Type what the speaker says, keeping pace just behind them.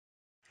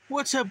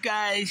What's up,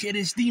 guys? It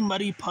is the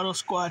Muddy Puddle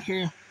Squad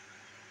here.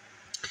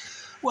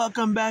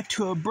 Welcome back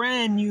to a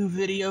brand new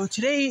video.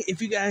 Today,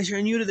 if you guys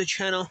are new to the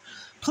channel,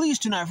 please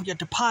do not forget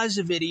to pause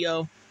the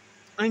video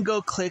and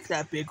go click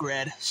that big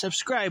red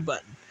subscribe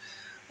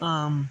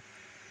button.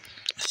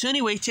 So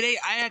anyway, today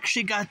I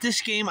actually got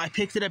this game. I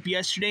picked it up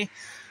yesterday,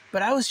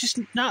 but I was just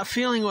not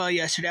feeling well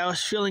yesterday. I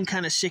was feeling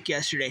kind of sick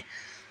yesterday.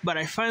 But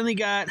I finally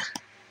got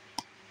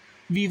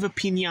Viva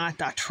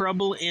Pinata,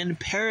 Trouble in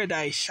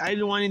Paradise. I've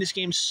been wanting this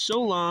game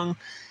so long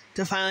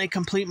to finally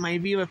complete my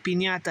Viva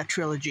Pinata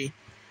trilogy.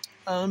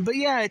 But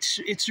yeah,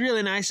 it's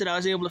really nice that I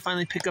was able to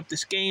finally pick up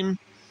this game.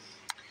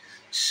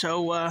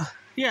 So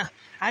yeah,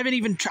 I haven't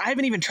even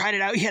tried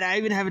it out yet. I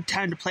even haven't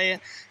time to play it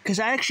because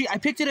I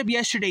picked it up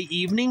yesterday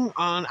evening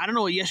on, I don't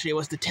know what yesterday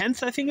was, the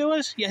 10th, I think it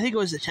was. Yeah, I think it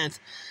was the 10th.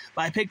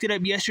 But I picked it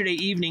up yesterday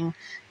evening,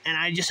 and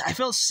I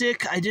felt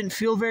sick. I didn't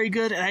feel very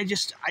good, and I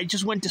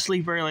just went to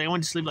sleep early. I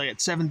went to sleep like at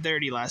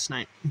 7:30 last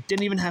night.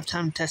 Didn't even have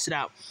time to test it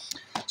out.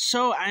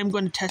 So I'm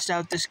going to test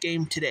out this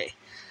game today.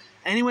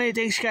 Anyway,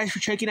 thanks guys for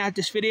checking out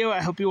this video.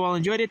 I hope you all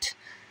enjoyed it,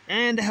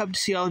 and I hope to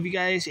see all of you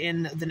guys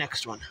in the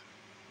next one.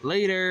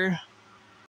 Later.